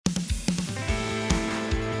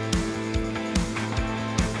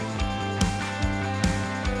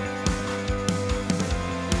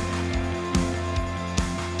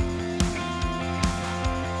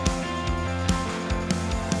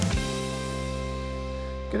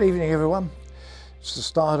Good evening, everyone. It's the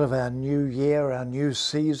start of our new year, our new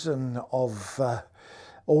season of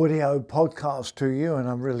audio podcast to you, and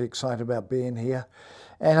I'm really excited about being here.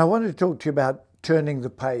 And I wanted to talk to you about turning the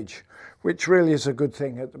page, which really is a good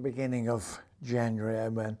thing at the beginning of January,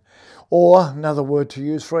 amen. Or another word to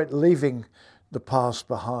use for it, leaving the past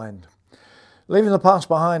behind. Leaving the past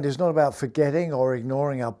behind is not about forgetting or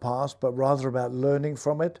ignoring our past, but rather about learning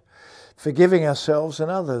from it, forgiving ourselves and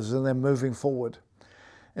others, and then moving forward.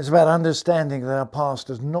 It's about understanding that our past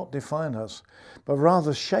does not define us, but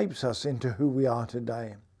rather shapes us into who we are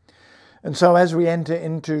today. And so as we enter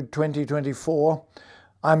into 2024,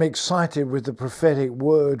 I'm excited with the prophetic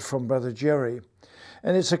word from Brother Jerry.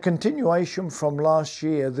 And it's a continuation from last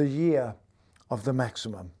year, the year of the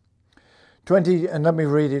maximum. And let me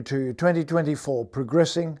read it to you. 2024,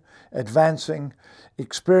 progressing, advancing,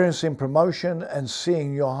 experiencing promotion, and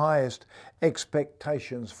seeing your highest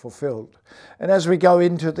expectations fulfilled. And as we go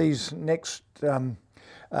into these next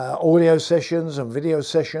audio sessions and video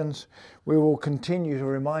sessions, we will continue to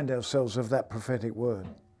remind ourselves of that prophetic word.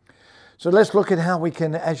 So let's look at how we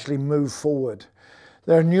can actually move forward.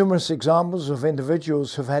 There are numerous examples of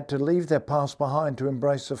individuals who've had to leave their past behind to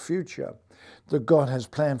embrace the future that God has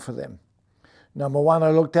planned for them. Number one,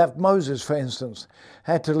 I looked at Moses, for instance,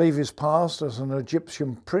 had to leave his past as an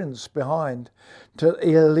Egyptian prince behind to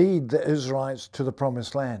lead the Israelites to the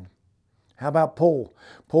promised land. How about Paul?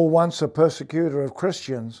 Paul, once a persecutor of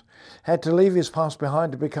Christians, had to leave his past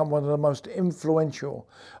behind to become one of the most influential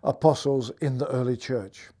apostles in the early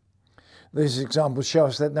church. These examples show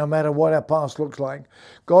us that no matter what our past looks like,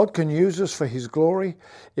 God can use us for his glory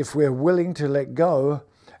if we're willing to let go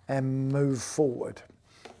and move forward.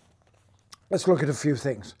 Let's look at a few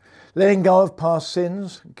things. Letting go of past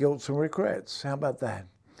sins, guilt and regrets. How about that?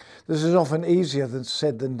 This is often easier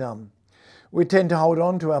said than done. We tend to hold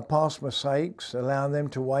on to our past mistakes, allowing them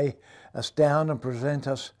to weigh us down and prevent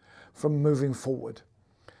us from moving forward.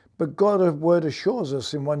 But God's word assures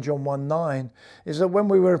us in 1 John 1:9 is that when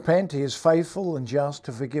we repent, he is faithful and just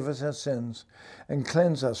to forgive us our sins and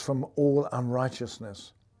cleanse us from all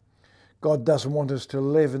unrighteousness. God doesn't want us to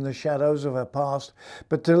live in the shadows of our past,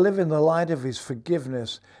 but to live in the light of his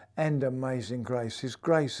forgiveness and amazing grace. His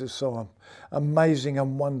grace is so amazing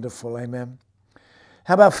and wonderful, amen.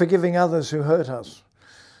 How about forgiving others who hurt us?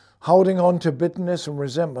 Holding on to bitterness and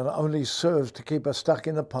resentment only serves to keep us stuck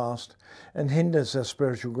in the past and hinders our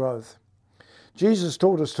spiritual growth. Jesus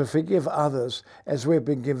taught us to forgive others as we've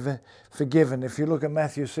been forgiven. If you look at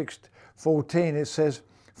Matthew 6:14, it says,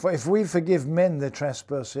 "For if we forgive men their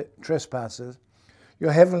trespasses,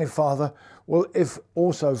 your heavenly Father will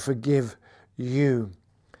also forgive you."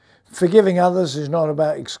 Forgiving others is not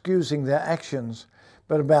about excusing their actions,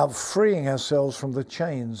 but about freeing ourselves from the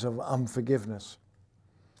chains of unforgiveness.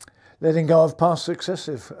 Letting go of past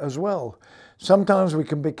successes as well. Sometimes we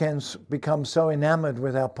can become so enamored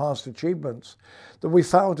with our past achievements that we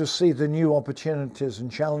fail to see the new opportunities and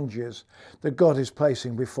challenges that God is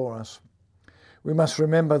placing before us. We must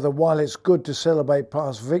remember that while it's good to celebrate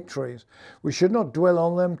past victories, we should not dwell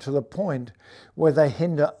on them to the point where they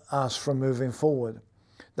hinder us from moving forward.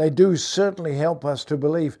 They do certainly help us to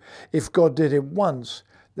believe if God did it once,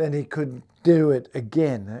 then he could do it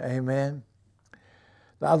again. Amen.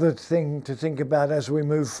 The other thing to think about as we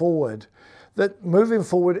move forward, that moving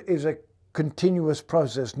forward is a continuous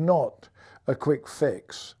process, not a quick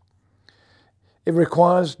fix. It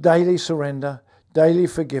requires daily surrender, daily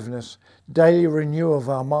forgiveness, daily renewal of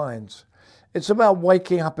our minds. It's about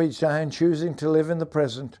waking up each day and choosing to live in the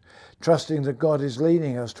present, trusting that God is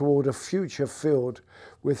leading us toward a future filled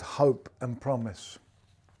with hope and promise.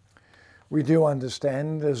 We do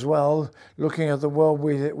understand as well, looking at the world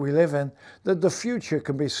we live in, that the future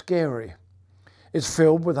can be scary. It's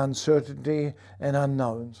filled with uncertainty and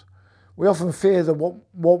unknowns. We often fear that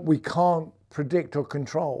what we can't predict or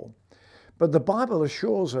control. But the Bible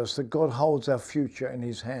assures us that God holds our future in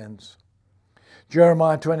his hands.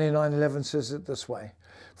 Jeremiah 29:11 says it this way,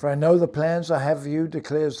 "For I know the plans I have for you,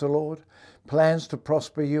 declares the Lord, plans to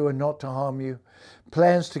prosper you and not to harm you,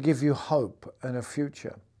 plans to give you hope and a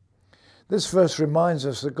future." This verse reminds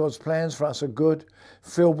us that God's plans for us are good,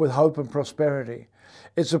 filled with hope and prosperity.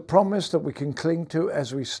 It's a promise that we can cling to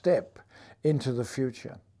as we step into the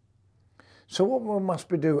future. So what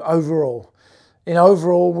must we do overall?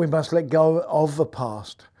 Overall, we must let go of the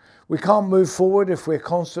past. We can't move forward if we're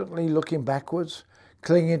constantly looking backwards,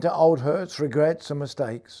 clinging to old hurts, regrets, and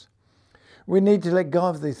mistakes. We need to let go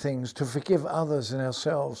of these things, to forgive others and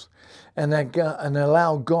ourselves, and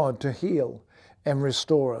allow God to heal and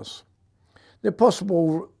restore us. The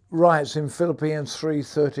Apostle writes in Philippians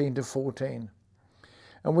 3:13-14,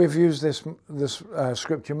 And we've used this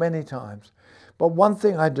scripture many times. But one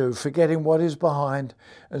thing I do, forgetting what is behind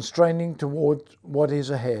and straining toward what is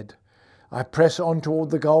ahead, I press on toward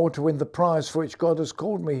the goal to win the prize for which God has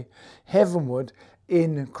called me heavenward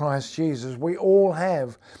in Christ Jesus. We all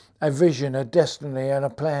have a vision, a destiny, and a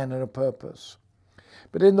plan and a purpose.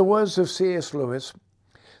 But in the words of C.S. Lewis,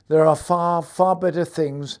 there are far, far better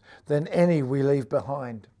things than any we leave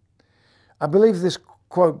behind. I believe this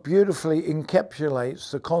quote beautifully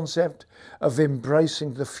encapsulates the concept of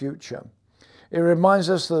embracing the future. It reminds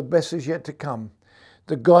us that the best is yet to come,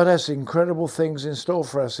 that God has incredible things in store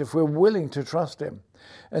for us if we're willing to trust Him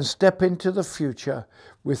and step into the future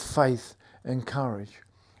with faith and courage.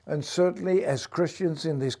 And certainly as Christians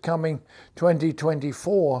in this coming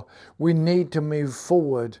 2024, we need to move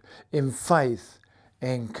forward in faith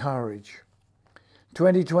and courage.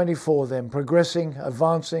 2024 then, progressing,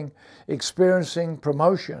 advancing, experiencing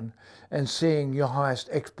promotion, and seeing your highest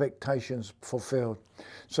expectations fulfilled.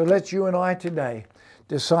 So let's you and I today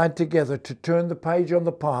decide together to turn the page on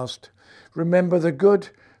the past, remember the good,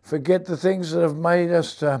 forget the things that have made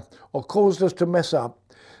us or caused us to mess up,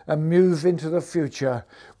 and move into the future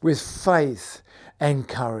with faith and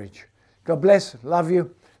courage. God bless. Love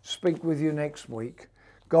you. Speak with you next week.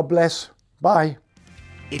 God bless. Bye.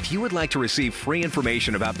 If you would like to receive free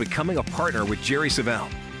information about becoming a partner with Jerry Savelle,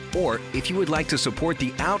 or if you would like to support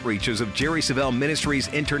the outreaches of Jerry Savelle Ministries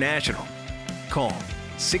International, call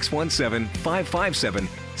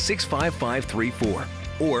 617-557-65534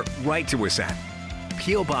 or write to us at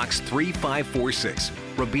P.O. Box 3546,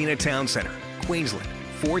 Robina Town Center, Queensland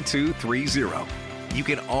 4230. You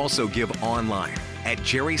can also give online at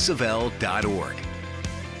jerrysavelle.org.